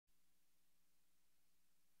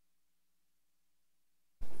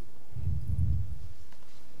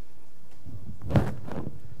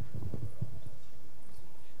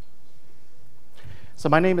So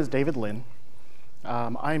my name is David Lin.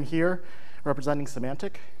 I'm here representing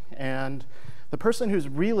Symantec, and the person who's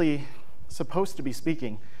really supposed to be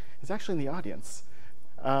speaking is actually in the audience.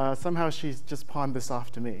 Somehow she's just pawned this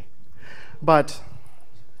off to me. But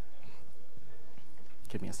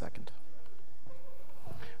give me a second.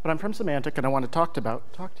 But I'm from Symantec, and I want to talk to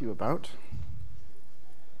you about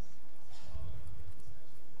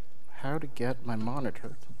how to get my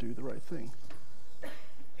monitor to do the right thing.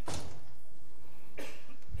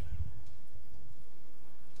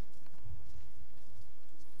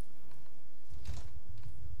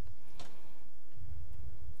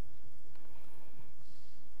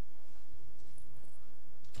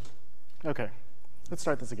 Okay, let's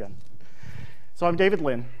start this again. So I'm David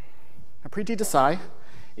Lin. Preeti Desai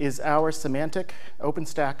is our Symantec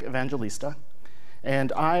OpenStack evangelista,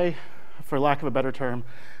 and I, for lack of a better term,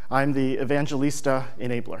 I'm the evangelista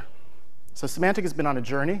enabler. So Symantec has been on a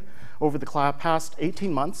journey over the past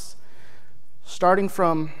 18 months, starting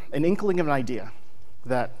from an inkling of an idea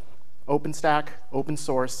that OpenStack, open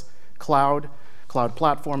source, cloud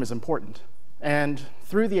platform is important. And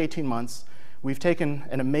through the 18 months, we've taken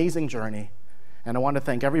an amazing journey, and I want to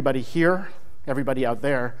thank everybody here, everybody out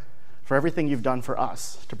there, for everything you've done for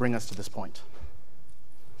us to bring us to this point.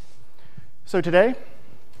 So today,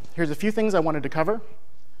 here's a few things I wanted to cover.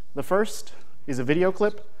 The first is a video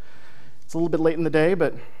clip. It's a little bit late in the day,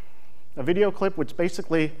 but a video clip which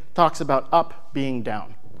basically talks about up being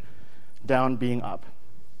down, down being up.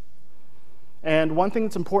 And one thing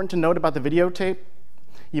that's important to note about the videotape,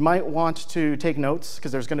 you might want to take notes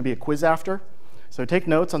because there's going to be a quiz after. So take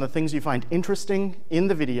notes on the things you find interesting in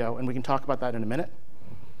the video, and we can talk about that in a minute.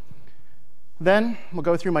 Then we'll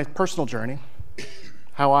go through my personal journey,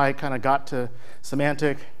 how I kind of got to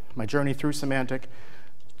Symantec, my journey through Symantec,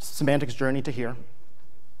 Symantec's journey to here,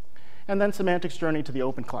 and then Symantec's journey to the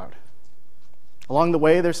open cloud. Along the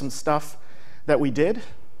way, there's some stuff that we did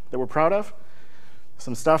that we're proud of,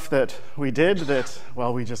 some stuff that we did that,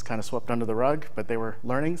 well, we just kind of swept under the rug, but they were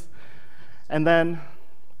learnings. And then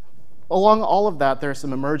along all of that, there are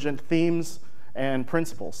some emergent themes and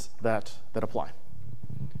principles that apply.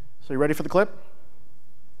 So you ready for the clip?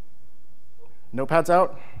 Notepads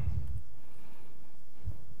out?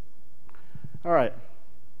 All right,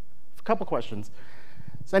 a couple questions.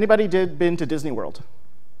 Has anybody been to Disney World?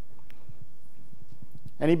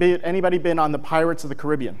 Anybody been on the Pirates of the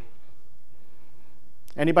Caribbean?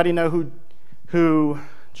 Anybody know who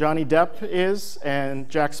Johnny Depp is and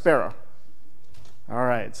Jack Sparrow? All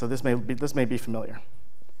right, so this may be familiar.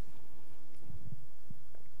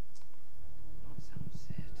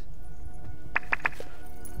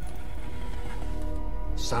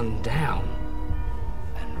 Sun down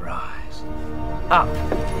and rise. Up.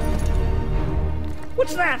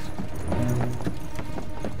 What's that?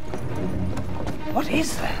 What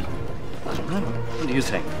is that? I don't know. What do you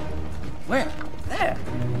think? Where? There.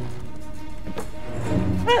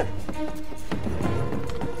 There.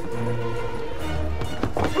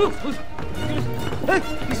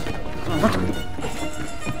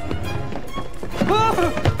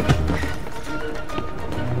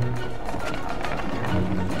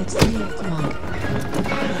 It's 3 o'clock.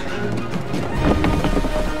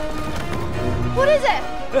 What is it?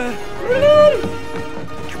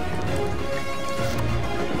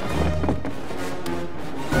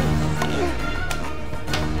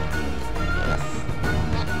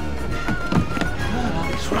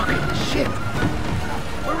 It's rocking the ship.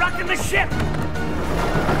 We're rocking the ship.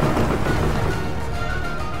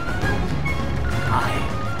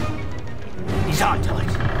 He's on to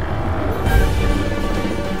us.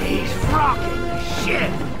 He's rocking the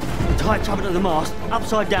ship. Tie it up to the mast,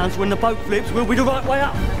 upside down, so when the boat flips, we'll be the right way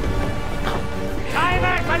up. Time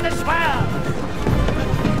out on the swell.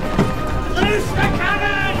 Loose the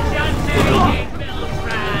cannons, you dirty Bill's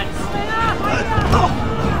rats.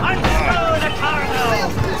 Unscrew the cargo.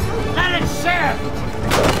 Let it serve.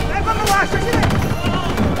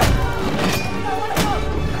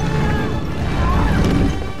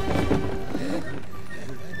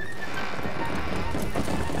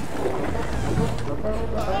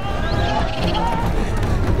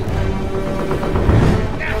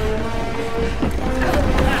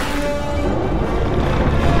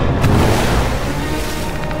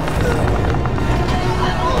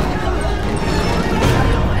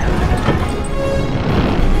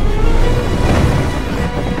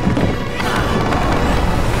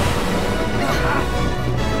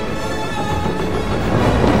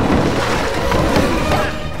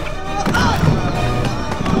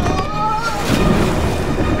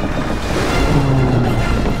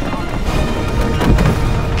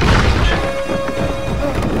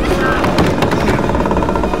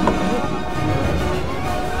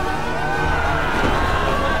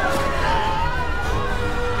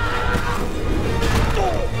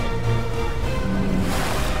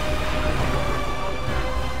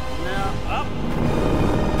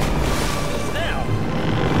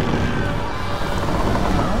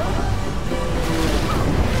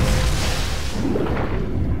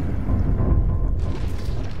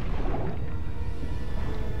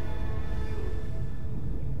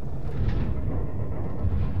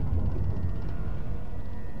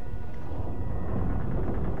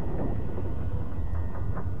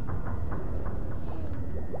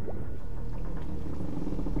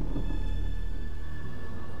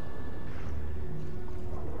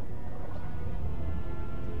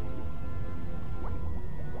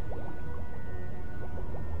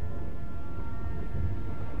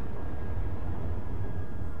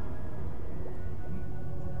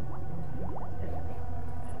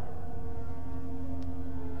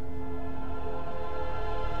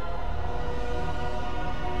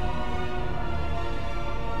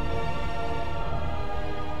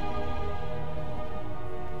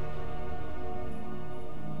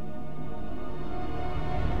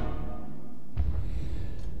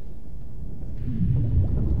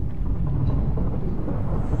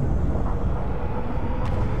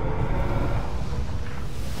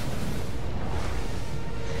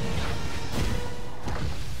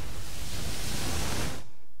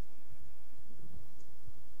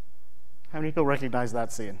 How many people recognize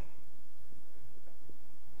that scene?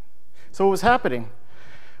 So what was happening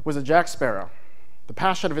was that Jack Sparrow, the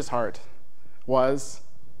passion of his heart was,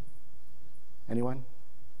 anyone?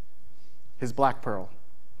 His black pearl.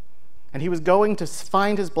 And he was going to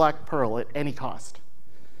find his black pearl at any cost.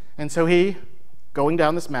 And so he, going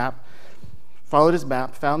down this map, followed his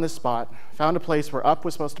map, found this spot, found a place where up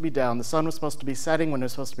was supposed to be down, the sun was supposed to be setting when it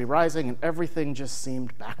was supposed to be rising, and everything just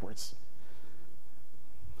seemed backwards.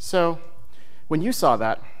 So when you saw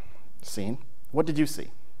that scene, what did you see?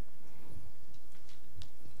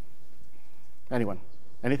 Anyone?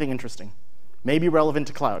 Anything interesting? Maybe relevant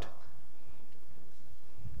to cloud?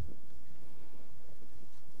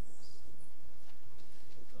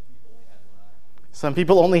 Some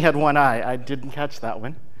people only had one eye. I didn't catch that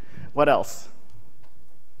one. What else?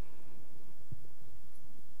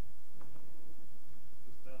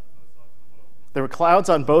 There were clouds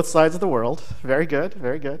on both sides of the world. Very good,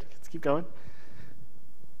 very good. Let's keep going.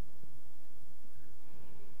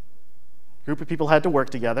 Group of people had to work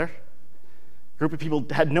together. Group of people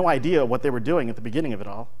had no idea what they were doing at the beginning of it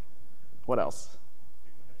all. What else?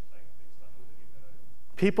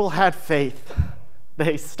 People had faith.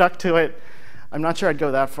 They stuck to it. I'm not sure I'd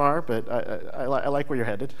go that far, but I like where you're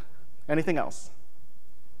headed. Anything else?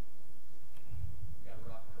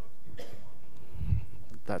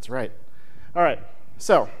 That's right. All right,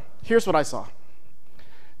 so here's what I saw.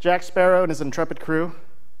 Jack Sparrow and his intrepid crew,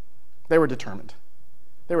 they were determined.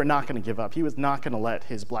 They were not going to give up. He was not going to let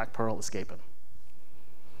his black pearl escape him.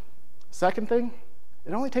 Second thing,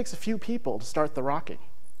 it only takes a few people to start the rocking.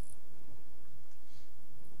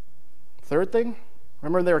 Third thing,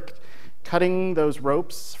 remember they were cutting those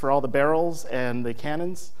ropes for all the barrels and the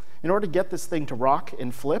cannons? In order to get this thing to rock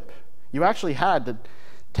and flip, you actually had to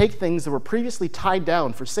take things that were previously tied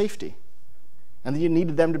down for safety, and then you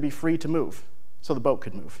needed them to be free to move so the boat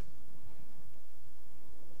could move.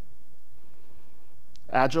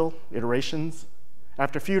 Agile iterations.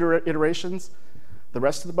 After a few iterations, the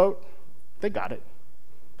rest of the boat, they got it.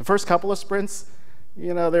 The first couple of sprints,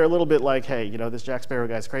 they're a little bit like, hey, this Jack Sparrow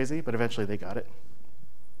guy's crazy, but eventually they got it.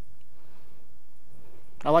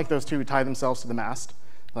 I like those two who tie themselves to the mast.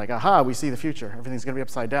 Like, aha, we see the future. Everything's going to be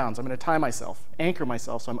upside down, so I'm going to tie myself, anchor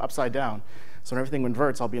myself so I'm upside down. So when everything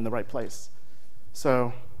inverts, I'll be in the right place.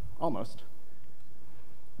 So, almost.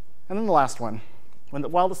 And then the last one.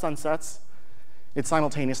 While the sun sets, it's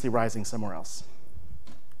simultaneously rising somewhere else.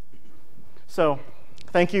 So,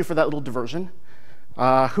 thank you for that little diversion.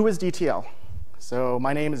 Who is DTL? So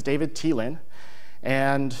my name is David T. Lin,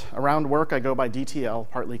 and around work I go by DTL,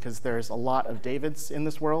 partly because there's a lot of Davids in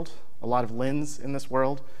this world, a lot of Lins in this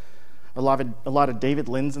world, a lot of David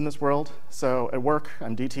Lins in this world. So at work,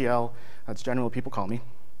 I'm DTL. That's generally what people call me.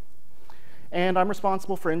 And I'm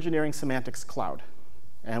responsible for engineering semantics cloud.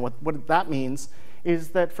 And what that means is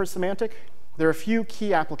that for semantic, there are a few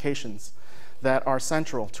key applications that are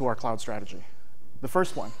central to our cloud strategy. The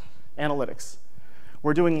first one, analytics.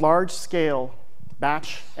 We're doing large-scale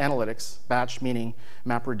batch analytics, batch meaning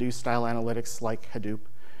MapReduce style analytics like Hadoop.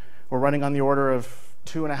 We're running on the order of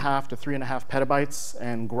 2.5 to 3.5 petabytes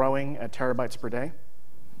and growing at terabytes per day.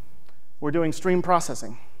 We're doing stream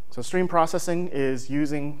processing. So stream processing is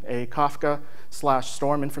using a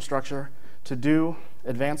Kafka/Storm infrastructure to do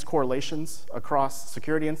advanced correlations across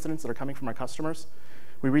security incidents that are coming from our customers.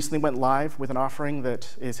 We recently went live with an offering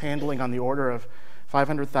that is handling on the order of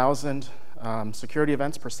 500,000 security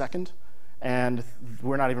events per second, and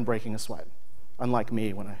we're not even breaking a sweat, unlike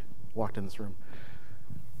me when I walked in this room.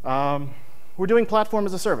 We're doing platform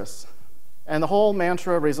as a service, and the whole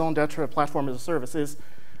mantra, raison d'etre of platform as a service is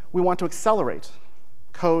we want to accelerate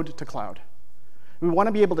code to cloud. We want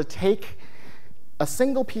to be able to take a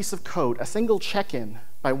single piece of code, a single check-in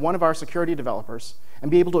by one of our security developers,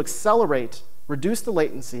 and be able to accelerate, reduce the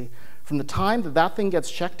latency from the time that that thing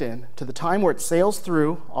gets checked in to the time where it sails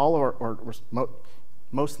through,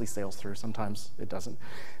 mostly sails through, sometimes it doesn't,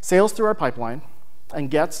 sails through our pipeline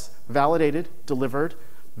and gets validated, delivered,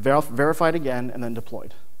 verified again, and then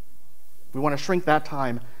deployed. We want to shrink that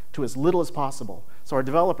time to as little as possible so our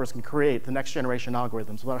developers can create the next generation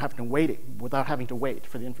algorithms without having to wait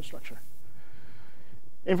for the infrastructure.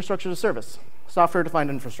 Infrastructure as a service, software-defined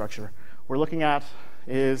infrastructure. We're looking at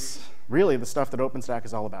is really the stuff that OpenStack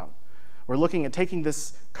is all about. We're looking at taking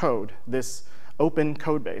this code, this open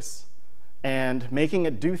code base, and making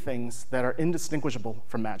it do things that are indistinguishable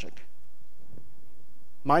from magic.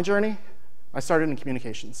 My journey, I started in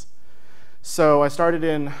communications. So I started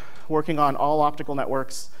in working on all optical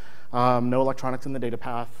networks, no electronics in the data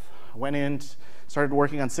path. Went in, started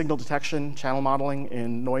working on signal detection, channel modeling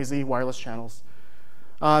in noisy wireless channels,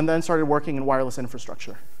 and then started working in wireless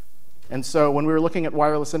infrastructure. And so when we were looking at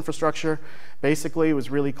wireless infrastructure, basically it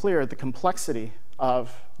was really clear the complexity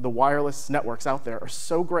of the wireless networks out there are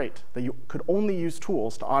so great that you could only use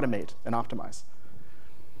tools to automate and optimize.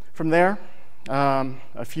 From there,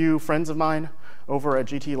 a few friends of mine over at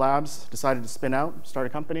GT Labs decided to spin out, start a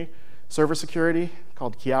company, server security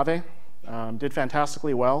called Chiave. Did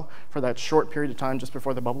fantastically well for that short period of time just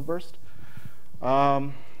before the bubble burst.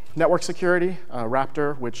 Network security,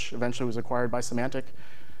 Raptor, which eventually was acquired by Symantec.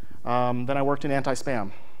 Then I worked in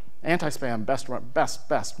anti-spam. Anti-spam,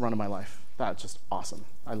 best run of my life. That's just awesome.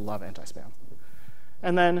 I love anti-spam.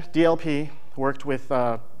 And then DLP, worked with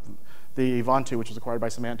the Vontu, which was acquired by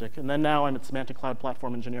Symantec. And then now I'm at Symantec Cloud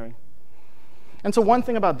Platform Engineering. And so one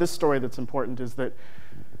thing about this story that's important is that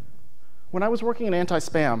when I was working in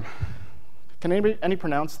anti-spam, can anybody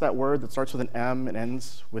pronounce that word that starts with an M and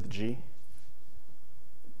ends with G?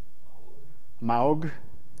 Maug?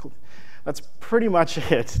 That's pretty much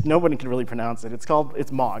it. Nobody can really pronounce it.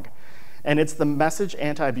 It's MOG. And it's the Message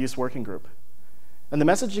Anti-Abuse Working Group. And the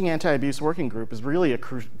Messaging Anti-Abuse Working Group is really a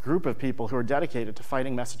group of people who are dedicated to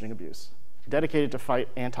fighting messaging abuse, dedicated to fight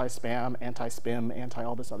anti-spam, anti-spam,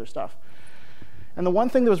 anti-all this other stuff. And the one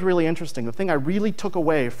thing that was really interesting, the thing I really took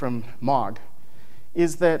away from MOG,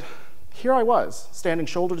 is that here I was, standing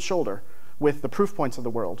shoulder to shoulder with the Proofpoints of the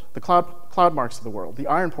world, the CloudMarks of the world, the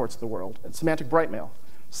Ironports of the world, and Symantec Brightmail,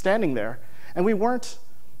 standing there, and we weren't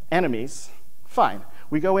enemies. Fine.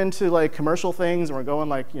 We go into like commercial things, and we're going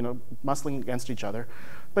like, muscling against each other.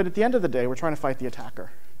 But at the end of the day, we're trying to fight the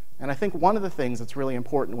attacker. And I think one of the things that's really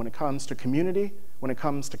important when it comes to community, when it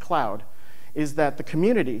comes to cloud, is that the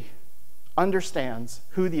community understands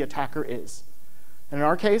who the attacker is. And in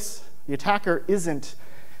our case, the attacker isn't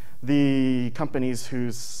the companies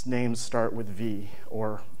whose names start with V,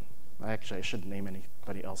 or actually, I shouldn't name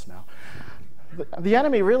anybody else now. The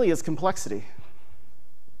enemy really is complexity.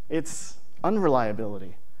 It's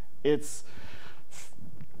unreliability. It's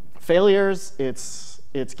failures. It's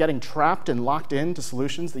getting trapped and locked into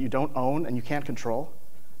solutions that you don't own and you can't control.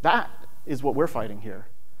 That is what we're fighting here.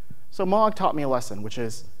 So MOG taught me a lesson, which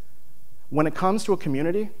is when it comes to a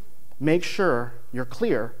community, make sure you're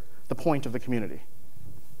clear the point of the community.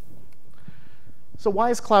 So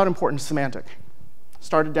why is cloud important to Symantec?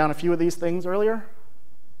 Started down a few of these things earlier.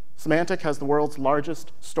 Symantec has the world's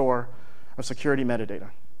largest store of security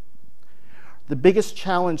metadata. The biggest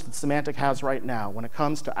challenge that Symantec has right now when it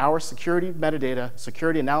comes to our security metadata,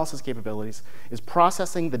 security analysis capabilities, is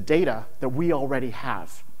processing the data that we already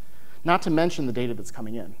have, not to mention the data that's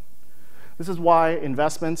coming in. This is why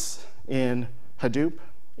investments in Hadoop,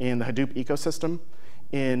 in the Hadoop ecosystem,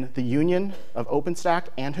 in the union of OpenStack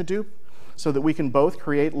and Hadoop, so that we can both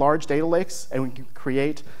create large data lakes and we can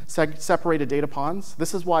create separated data ponds.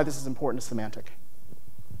 This is why this is important to Symantec.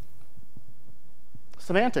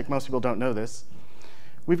 Symantec, most people don't know this,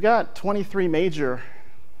 we've got 23 major,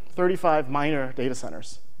 35 minor data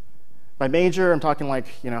centers. By major, I'm talking like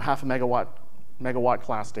half a megawatt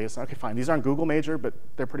class data center. Okay, fine. These aren't Google major, but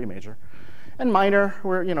they're pretty major. And minor,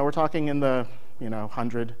 we're talking in the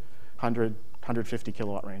 100, 150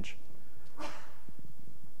 kilowatt range.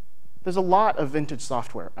 There's a lot of vintage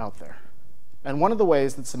software out there. And one of the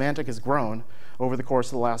ways that Symantec has grown over the course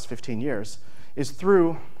of the last 15 years is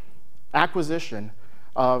through acquisition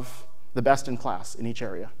of the best in class in each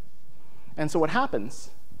area. And so what happens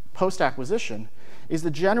post-acquisition is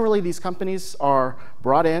that generally these companies are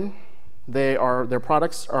brought in, their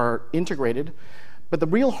products are integrated, but the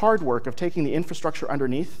real hard work of taking the infrastructure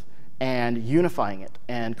underneath and unifying it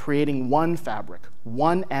and creating one fabric,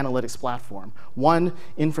 one analytics platform, one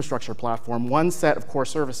infrastructure platform, one set of core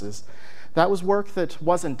services, that was work that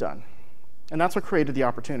wasn't done. And that's what created the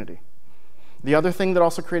opportunity. The other thing that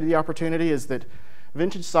also created the opportunity is that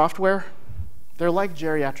vintage software, they're like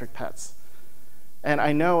geriatric pets. And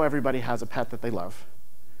I know everybody has a pet that they love.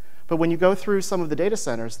 But when you go through some of the data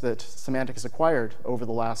centers that Symantec has acquired over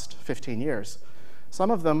the last 15 years,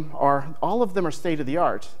 all of them are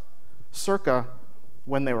state-of-the-art, circa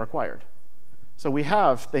when they were acquired. So we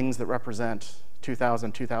have things that represent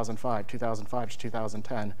 2000, 2005, 2005 to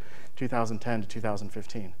 2010, 2010 to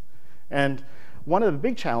 2015. And one of the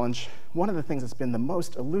big challenge, one of the things that's been the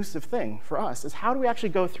most elusive thing for us is how do we actually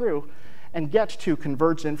go through and get to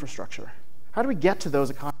converged infrastructure? How do we get to those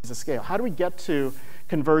economies of scale? How do we get to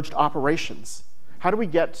converged operations? How do we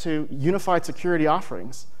get to unified security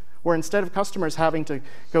offerings where instead of customers having to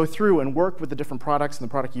go through and work with the different products and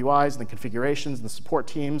the product UIs and the configurations and the support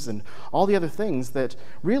teams and all the other things that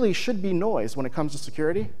really should be noise when it comes to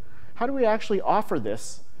security, how do we actually offer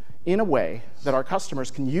this in a way that our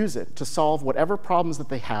customers can use it to solve whatever problems that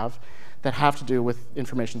they have that have to do with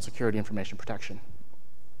information security, information protection?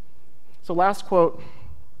 So last quote,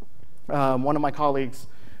 one of my colleagues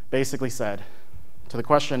basically said, to the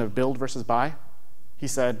question of build versus buy, he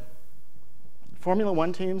said, Formula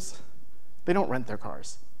One teams, they don't rent their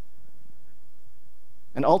cars.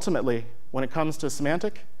 And ultimately, when it comes to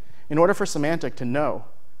Symantec, in order for Symantec to know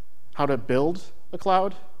how to build a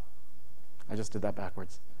cloud, I just did that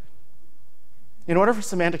backwards. In order for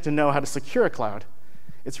Symantec to know how to secure a cloud,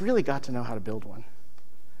 it's really got to know how to build one.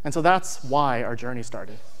 And so that's why our journey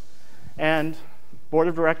started. And Board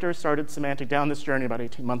of Directors started Symantec down this journey about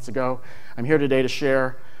 18 months ago. I'm here today to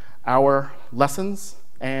share our lessons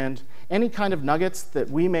and any kind of nuggets that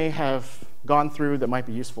we may have gone through that might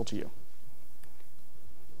be useful to you.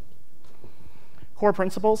 Core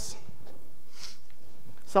principles: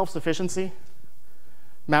 self-sufficiency.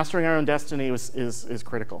 Mastering our own destiny is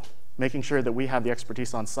critical. Making sure that we have the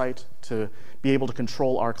expertise on site to be able to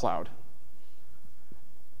control our cloud.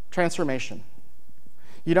 Transformation.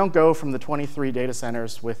 You don't go from the 23 data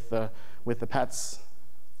centers with the pets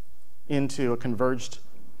into a converged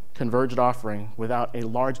offering without a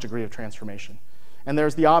large degree of transformation. And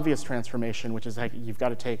there's the obvious transformation, which is like you've got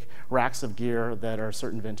to take racks of gear that are a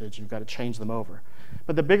certain vintage, you've got to change them over.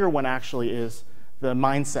 But the bigger one actually is the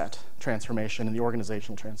mindset transformation and the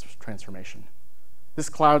organizational transformation. This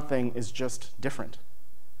cloud thing is just different.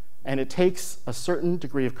 And it takes a certain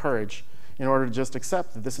degree of courage in order to just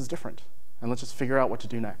accept that this is different. And let's just figure out what to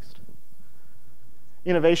do next.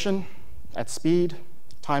 Innovation at speed,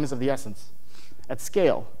 time is of the essence. At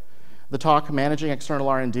scale, the talk managing external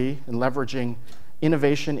R&D and leveraging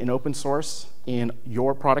innovation in open source in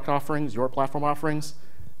your product offerings, your platform offerings,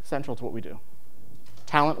 central to what we do.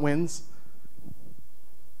 Talent wins.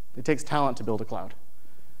 It takes talent to build a cloud.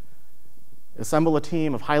 Assemble a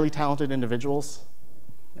team of highly talented individuals,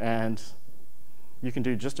 and you can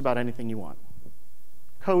do just about anything you want.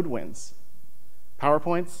 Code wins.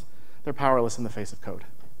 PowerPoints, they're powerless in the face of code.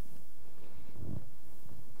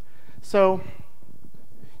 So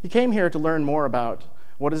you came here to learn more about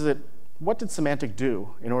what did Symantec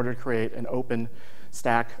do in order to create an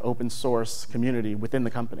OpenStack, open source community within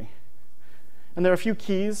the company. And there are a few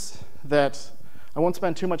keys that I won't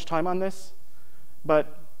spend too much time on this,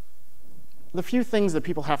 but the few things that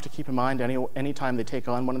people have to keep in mind anytime they take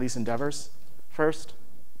on one of these endeavors: first,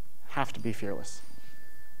 have to be fearless.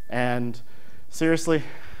 And seriously,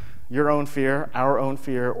 your own fear, our own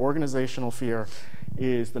fear, organizational fear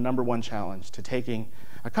is the #1 challenge to taking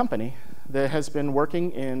a company that has been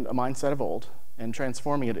working in a mindset of old and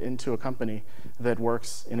transforming it into a company that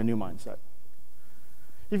works in a new mindset.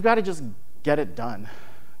 You've got to just get it done.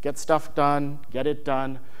 Get stuff done, get it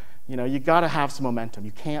done. You know, you've got to have some momentum.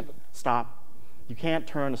 You can't stop. You can't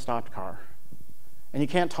turn a stopped car. And you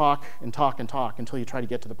can't talk and talk and talk until you try to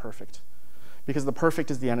get to the perfect. Because the perfect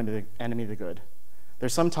is the enemy of the good.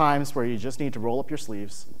 There's some times where you just need to roll up your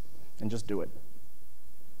sleeves and just do it.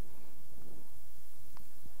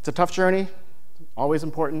 It's a tough journey, always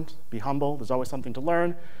important. Be humble, there's always something to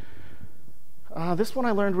learn. This one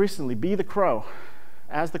I learned recently: be the crow.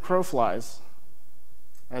 As the crow flies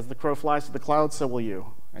to the cloud, so will you.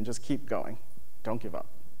 And just keep going. Don't give up.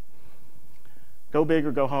 Go big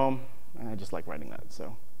or go home. I just like writing that.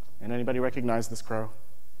 So, and anybody recognize this crow?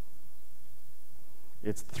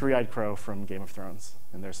 It's the three-eyed crow from Game of Thrones,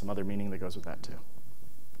 and there's some other meaning that goes with that too.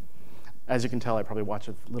 As you can tell, I probably watch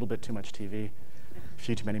a little bit too much TV, a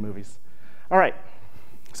few too many movies. All right,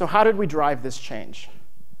 so how did we drive this change?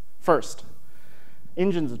 First,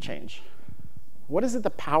 engines of change. What is it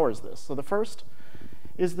that powers this? So the first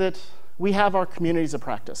is that we have our communities of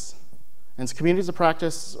practice. And communities of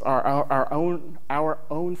practice are our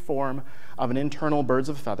own form of an internal birds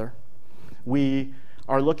of a feather. We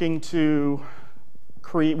are looking to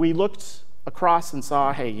create, we looked across and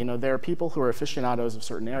saw, hey, you know, there are people who are aficionados of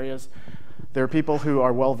certain areas. There are people who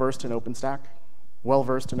are well-versed in OpenStack,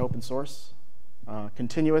 well-versed in open source.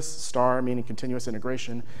 Continuous, STAR, meaning continuous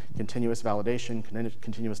integration, continuous validation,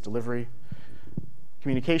 continuous delivery.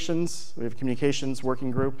 Communications, we have a communications working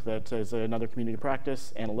group that is another community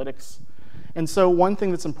practice, analytics. And so one thing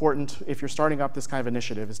that's important if you're starting up this kind of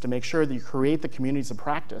initiative is to make sure that you create the communities of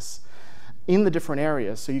practice in the different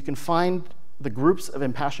areas so you can find the groups of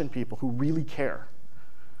impassioned people who really care.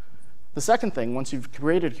 The second thing, once you've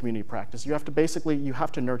created a community practice, you have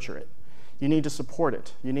to nurture it. You need to support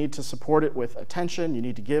it. You need to support it with attention. You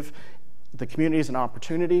need to give the communities an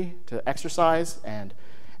opportunity to exercise and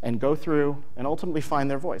go through and ultimately find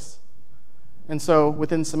their voice. And so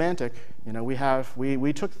within Symantec, you know,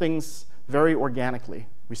 we took things very organically.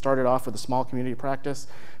 We started off with a small community practice.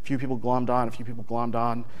 A few people glommed on, a few people glommed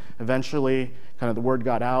on. Eventually, kind of the word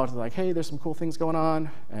got out, like, hey, there's some cool things going on.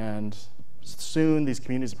 And soon these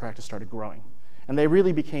communities of practice started growing. And they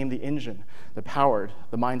really became the engine that powered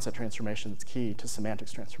the mindset transformation that's key to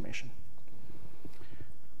semantics transformation.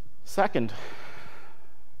 Second,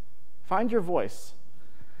 find your voice.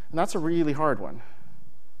 And that's a really hard one.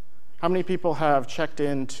 How many people have checked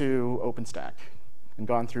into OpenStack and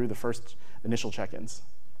gone through the first initial check-ins?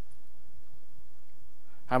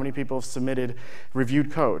 How many people have submitted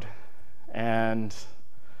reviewed code and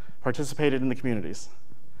participated in the communities?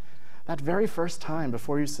 That very first time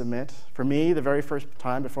before you submit, for me, the very first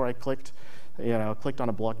time before I clicked on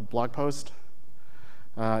a blog post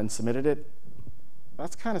and submitted it,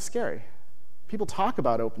 that's kind of scary. People talk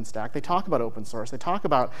about OpenStack, they talk about open source, they talk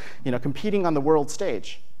about competing on the world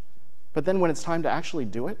stage. But then when it's time to actually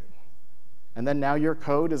do it, and then now your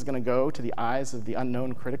code is going to go to the eyes of the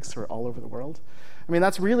unknown critics who are all over the world, I mean,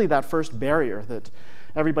 that's really that first barrier that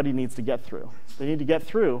everybody needs to get through. They need to get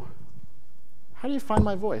through, how do you find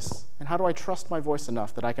my voice? And how do I trust my voice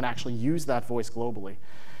enough that I can actually use that voice globally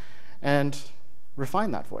and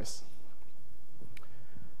refine that voice?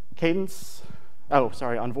 Cadence,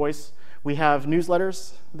 on voice, we have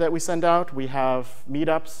newsletters that we send out. We have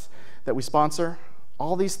meetups that we sponsor.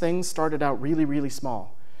 All these things started out really, really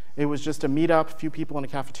small. It was just a meetup, a few people in a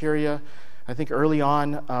cafeteria. I think early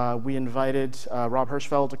on, we invited Rob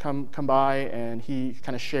Hirschfeld to come by, and he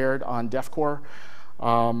kind of shared on DEFCORE.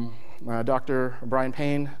 Dr. Brian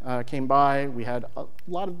Payne came by. We had a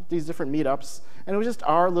lot of these different meetups, and it was just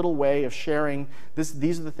our little way of sharing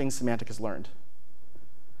these are the things Symantec has learned.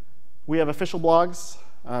 We have official blogs,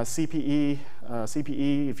 CPE,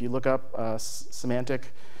 if you look up Symantec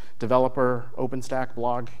developer OpenStack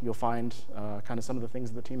blog, you'll find kind of some of the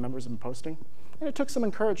things that the team members have been posting. And it took some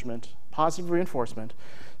encouragement, positive reinforcement,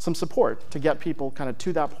 some support to get people kind of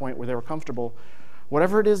to that point where they were comfortable,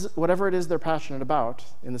 whatever it is they're passionate about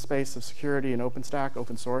in the space of security and OpenStack,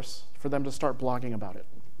 open source, for them to start blogging about it.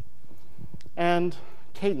 And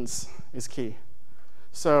cadence is key.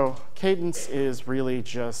 So cadence is really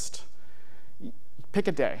just pick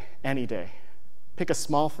a day, any day. Pick a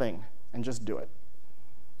small thing and just do it.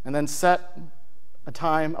 And then set a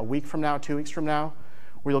time, a week from now, 2 weeks from now,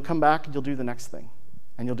 where you'll come back and you'll do the next thing,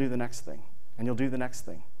 and you'll do the next thing, and you'll do the next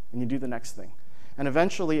thing, and you do the next thing. And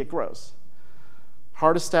eventually it grows.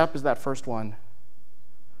 Hardest step is that first one.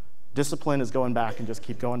 Discipline is going back and just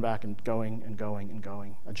keep going back and going and going and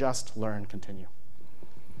going. Adjust, learn, continue.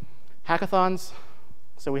 Hackathons.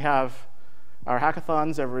 So we have our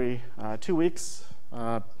hackathons every 2 weeks.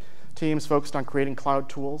 Teams focused on creating cloud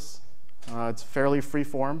tools. It's fairly free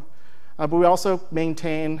form. But we also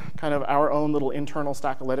maintain kind of our own little internal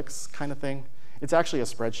Stackalytics kind of thing. It's actually a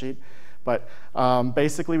spreadsheet, but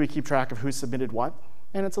basically we keep track of who submitted what.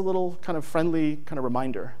 And it's a little kind of friendly kind of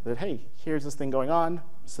reminder that, hey, here's this thing going on,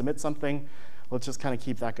 submit something, let's just kind of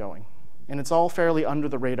keep that going. And it's all fairly under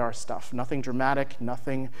the radar stuff, nothing dramatic,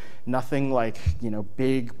 nothing like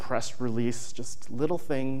big press release, just little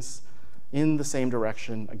things in the same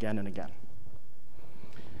direction again and again.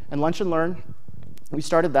 And Lunch and Learn, we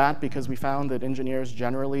started that because we found that engineers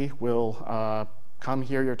generally will come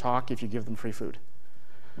hear your talk if you give them free food.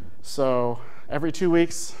 So every 2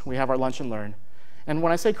 weeks, we have our Lunch and Learn. And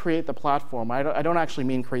when I say create the platform, I don't actually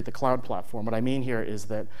mean create the cloud platform. What I mean here is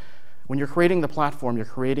that when you're creating the platform, you're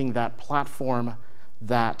creating that platform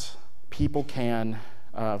that people can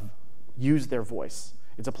use their voice.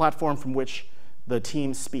 It's a platform from which the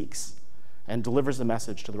team speaks and delivers the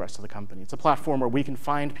message to the rest of the company. It's a platform where we can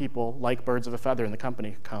find people like birds of a feather in the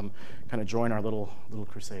company who come kind of join our little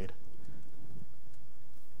crusade.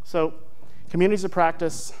 So communities of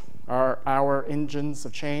practice are our engines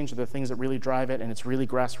of change, the things that really drive it, and it's really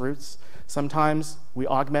grassroots. Sometimes we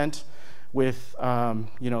augment with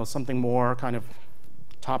something more kind of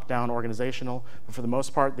top-down organizational, but for the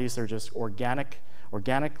most part, these are just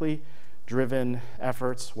organically driven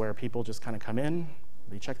efforts where people just kind of come in,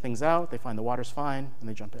 they check things out, they find the water's fine, and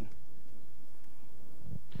they jump in.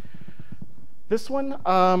 This one,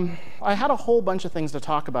 I had a whole bunch of things to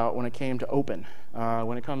talk about when it came to open.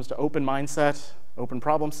 When it comes to open mindset, open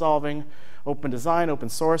problem solving, open design, open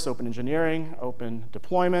source, open engineering, open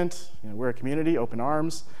deployment. We're a community, open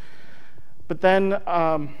arms. But then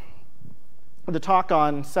the talk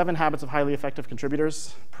on 7 habits of highly effective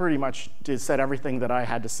contributors pretty much said everything that I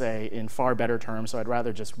had to say in far better terms, so I'd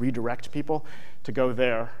rather just redirect people to go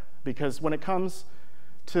there. Because when it comes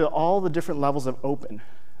to all the different levels of open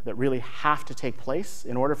that really have to take place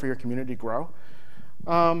in order for your community to grow,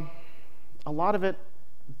 a lot of it,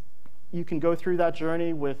 you can go through that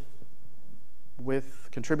journey with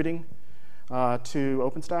contributing to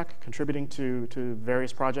OpenStack, contributing to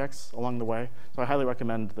various projects along the way. So I highly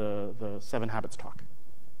recommend the 7 Habits talk.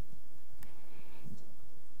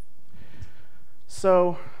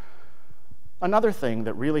 So another thing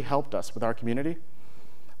that really helped us with our community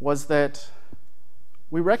was that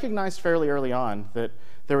we recognized fairly early on that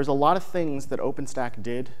there was a lot of things that OpenStack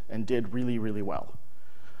did and did really, really well.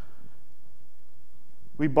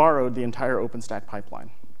 We borrowed the entire OpenStack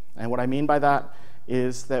pipeline. And what I mean by that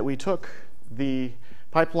is that we took the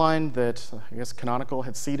pipeline that I guess Canonical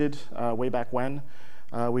had seeded way back when.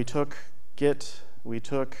 We took Git, we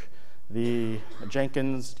took the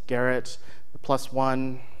Jenkins, Garrett, the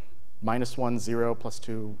 +1, -1, 0,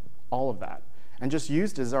 +2, all of that, and just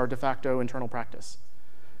used as our de facto internal practice.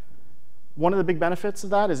 One of the big benefits of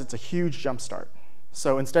that is it's a huge jump start.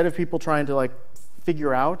 So instead of people trying to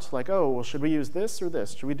figure out, oh, well, should we use this or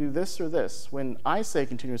this? Should we do this or this? When I say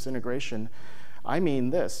continuous integration, I mean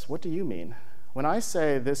this. What do you mean? When I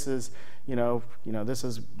say this is, this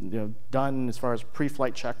is done as far as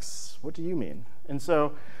pre-flight checks, what do you mean? And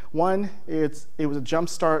so, one, it was a jump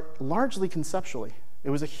start largely conceptually. It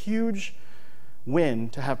was a huge win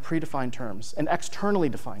to have predefined terms and externally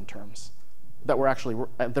defined terms that were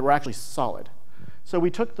actually solid. So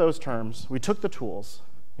we took those terms, we took the tools.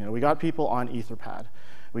 We got people on Etherpad.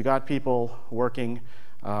 We got people working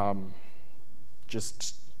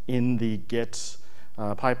just in the Git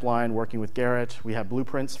pipeline, working with Garrett. We have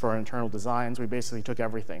blueprints for our internal designs. We basically took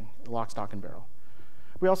everything, lock, stock, and barrel.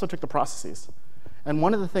 We also took the processes. And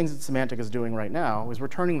one of the things that Symantec is doing right now is we're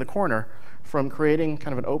turning the corner from creating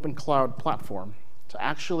kind of an open cloud platform to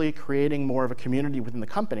actually creating more of a community within the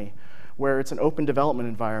company where it's an open development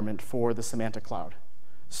environment for the Symantec cloud.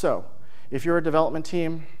 So if you're a development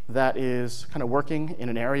team that is kind of working in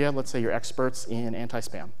an area, let's say you're experts in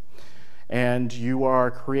anti-spam, and you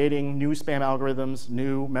are creating new spam algorithms,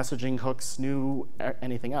 new messaging hooks, new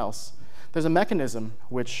anything else, there's a mechanism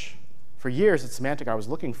which, for years at Symantec, I was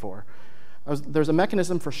looking for. There's a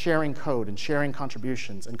mechanism for sharing code and sharing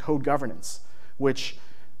contributions and code governance, which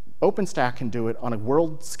OpenStack can do it on a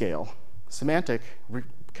world scale. Symantec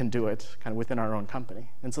can do it kind of within our own company.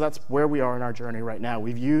 And so that's where we are in our journey right now.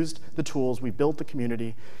 We've used the tools, we've built the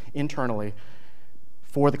community internally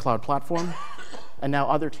for the cloud platform, and now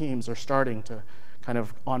other teams are starting to kind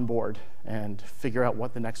of onboard and figure out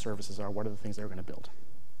what the next services are, what are the things they're going to build.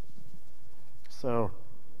 So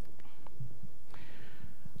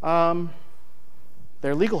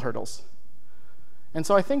there are legal hurdles. And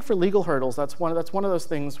so I think for legal hurdles, that's one of those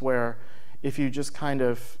things where if you just kind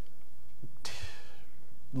of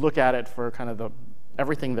look at it for kind of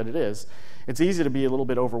everything that it is, it's easy to be a little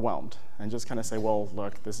bit overwhelmed and just kind of say, well,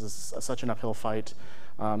 look, this is such an uphill fight.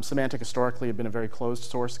 Symantec historically had been a very closed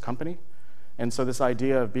source company. And so this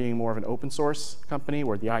idea of being more of an open source company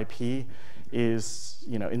where the IP is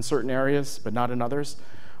in certain areas but not in others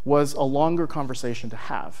was a longer conversation to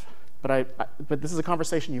have. But this is a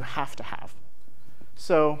conversation you have to have.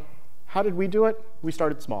 So how did we do it? We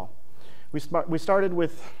started small. We started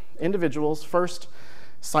with individuals first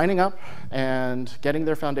signing up and getting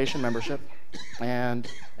their foundation membership and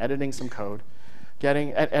editing some code,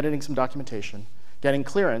 editing some documentation, getting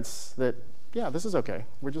clearance that, yeah, this is OK.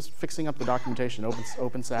 We're just fixing up the documentation,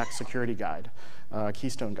 OpenStack security guide,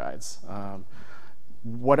 Keystone guides.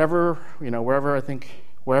 Whatever,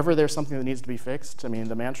 wherever there's something that needs to be fixed, the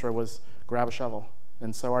mantra was grab a shovel.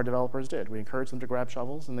 And so our developers did. We encouraged them to grab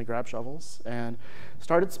shovels, and they grabbed shovels and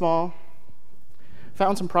started small,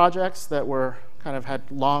 found some projects that were kind of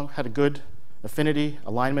had a good affinity,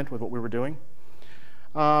 alignment with what we were doing.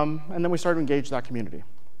 And then we started to engage that community.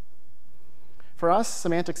 For us,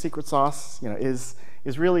 Symantec secret sauce is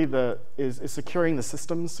really is securing the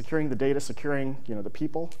systems, securing the data, securing the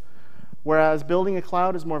people. Whereas building a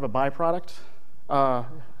cloud is more of a byproduct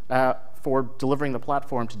for delivering the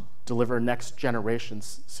platform to deliver next generation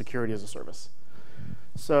security as a service.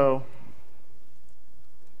 So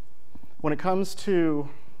when it comes to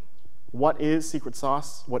what is secret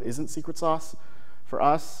sauce, what isn't secret sauce, for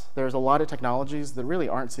us, there's a lot of technologies that really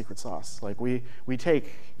aren't secret sauce. Like we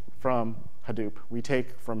take from Hadoop, we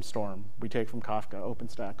take from Storm, we take from Kafka,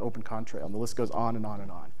 OpenStack, OpenContrail, and the list goes on and on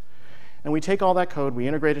and on. And we take all that code, we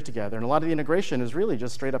integrate it together, and a lot of the integration is really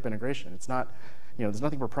just straight up integration. It's not, there's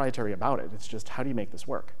nothing proprietary about it. It's just how do you make this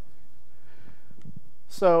work?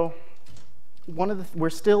 So we're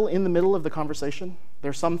still in the middle of the conversation.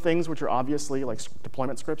 There's some things which are obviously, like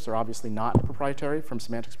deployment scripts, are obviously not proprietary from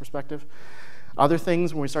Symantec's perspective. Other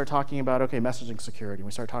things, when we start talking about, OK, messaging security,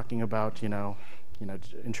 we start talking about,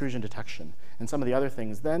 intrusion detection, and some of the other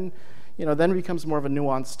things, then it becomes more of a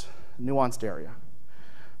nuanced area.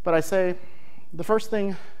 But I say, the first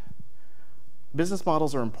thing, business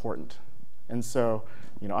models are important. And so,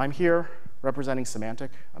 I'm here representing Symantec.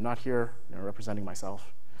 I'm not here representing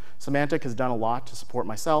myself. Symantec has done a lot to support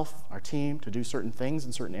myself, our team, to do certain things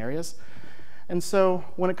in certain areas. And so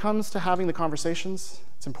when it comes to having the conversations,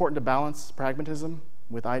 it's important to balance pragmatism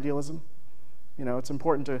with idealism. It's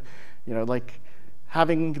important to, like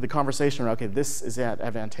having the conversation around, okay, this is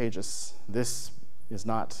advantageous. This is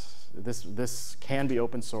not, this can be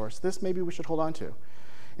open source. This maybe we should hold on to.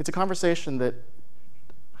 It's a conversation that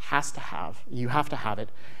you have to have it,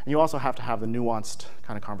 and you also have to have the nuanced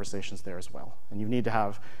kind of conversations there as well. And you need to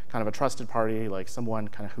have kind of a trusted party, like someone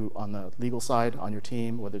kind of who on the legal side on your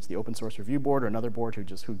team, whether it's the open source review board or another board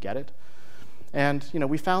who get it. And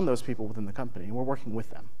we found those people within the company, and we're working with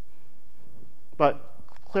them. But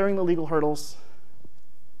clearing the legal hurdles,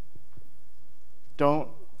 don't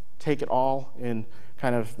take it all in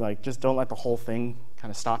kind of like, just don't let the whole thing kind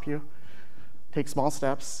of stop you. Take small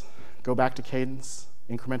steps, go back to cadence,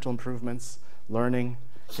 incremental improvements, learning,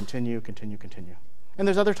 continue. And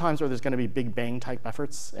there's other times where there's going to be big bang type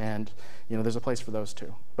efforts, and there's a place for those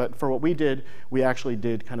too. But for what we did, we actually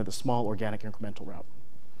did kind of the small organic incremental route.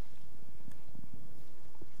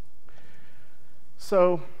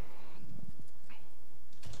 So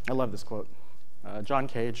I love this quote. John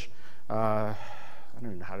Cage, I don't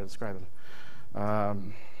even know how to describe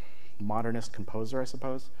him. Modernist composer, I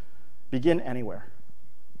suppose. Begin anywhere.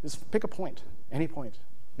 Just pick a point, any point.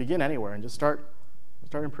 Begin anywhere and just start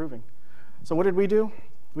improving. So what did we do?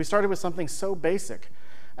 We started with something so basic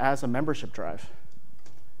as a membership drive,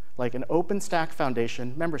 like an OpenStack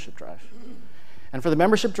Foundation membership drive. And for the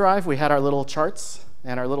membership drive, we had our little charts,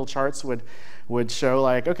 and our little charts would show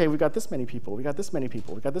like, okay, we got this many people, we got this many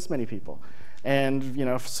people, we got this many people. And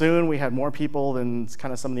soon we had more people than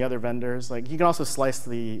kind of some of the other vendors. Like you can also slice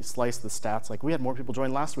the stats. Like we had more people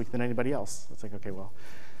join last week than anybody else. It's like, okay, well,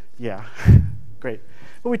 yeah, great.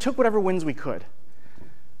 But we took whatever wins we could.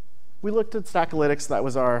 We looked at Stackalytics. That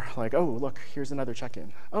was our like, oh, look, here's another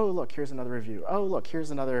check-in. Oh, look, here's another review. Oh, look,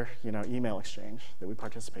 here's another email exchange that we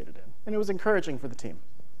participated in. And it was encouraging for the team.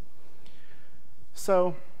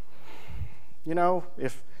 So,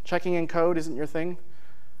 if checking in code isn't your thing,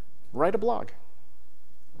 write a blog.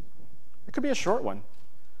 It could be a short one.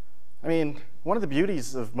 I mean, one of the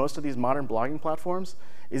beauties of most of these modern blogging platforms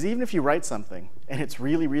is even if you write something and it's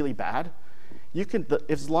really, really bad, you can,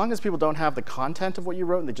 as long as people don't have the content of what you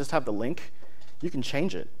wrote and they just have the link, you can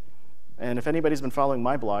change it. And if anybody's been following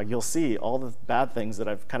my blog, you'll see all the bad things that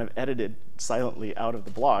I've kind of edited silently out of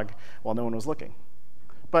the blog while no one was looking.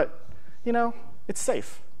 But, it's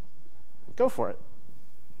safe. Go for it.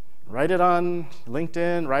 Write it on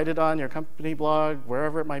LinkedIn, write it on your company blog,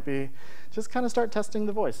 wherever it might be. Just kind of start testing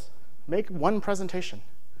the voice. Make one presentation.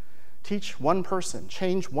 Teach one person.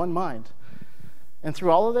 Change one mind. And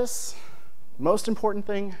through all of this, most important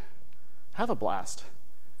thing, have a blast.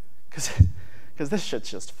 Because this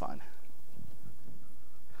shit's just fun.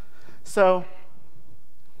 So,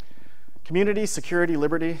 community, security,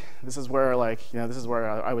 liberty. This is where this is where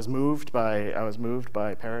I was moved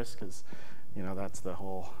by Paris, because that's the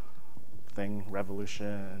whole thing,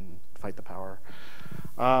 revolution, fight the power.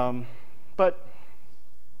 But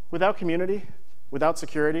without community, without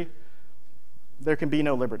security, there can be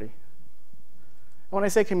no liberty. And when I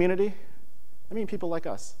say community, I mean people like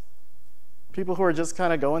us. People who are just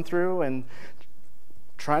kind of going through and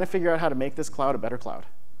trying to figure out how to make this cloud a better cloud.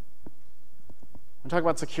 When I talk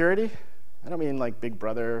about security, I don't mean like Big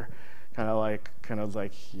Brother, kind of like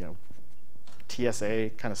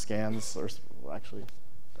TSA kind of scans, or well, actually,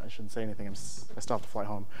 I shouldn't say anything. I still have to fly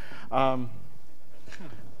home.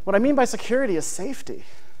 What I mean by security is safety.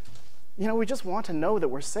 We just want to know that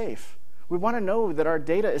we're safe. We want to know that our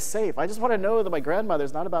data is safe. I just want to know that my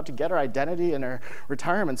grandmother's not about to get her identity and her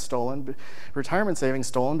retirement savings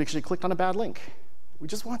stolen because she clicked on a bad link. We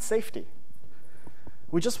just want safety.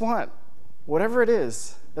 We just want whatever it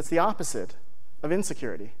is that's the opposite of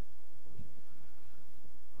insecurity.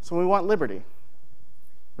 So we want liberty.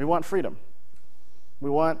 We want freedom. We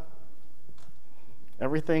want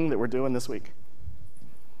everything that we're doing this week.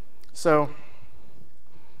 So,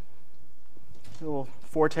 a little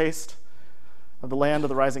foretaste of the land of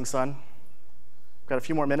the rising sun. We've got a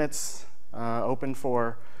few more minutes open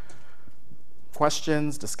for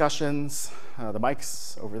questions, discussions. The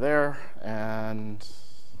mic's over there, and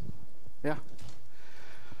yeah.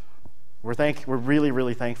 We're really,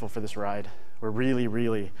 really thankful for this ride. We're really,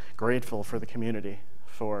 really grateful for the community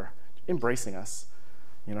for embracing us.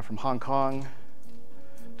 From Hong Kong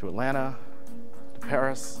to Atlanta to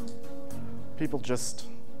Paris, people just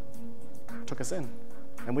took us in,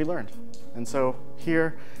 and we learned. And so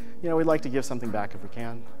here, we'd like to give something back if we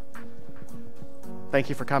can. Thank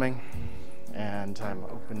you for coming, and I'm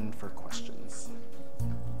open for questions.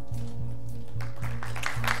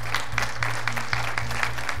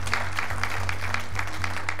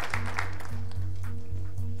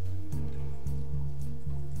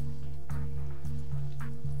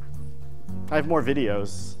 I have more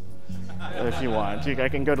videos if you want. I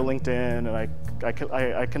can go to LinkedIn, and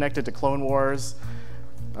I connected to Clone Wars,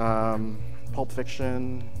 Pulp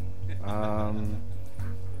Fiction,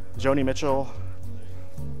 Joni Mitchell.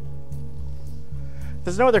 If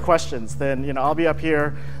there's no other questions, then I'll be up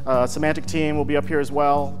here. Semantic team will be up here as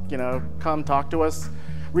well. Come talk to us.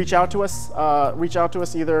 Reach out to us. Reach out to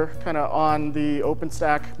us either kind of on the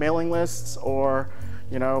OpenStack mailing lists or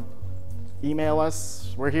email us.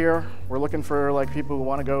 We're here. We're looking for people who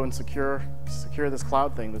want to go and secure this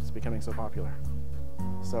cloud thing that's becoming so popular.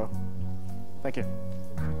 So, thank you.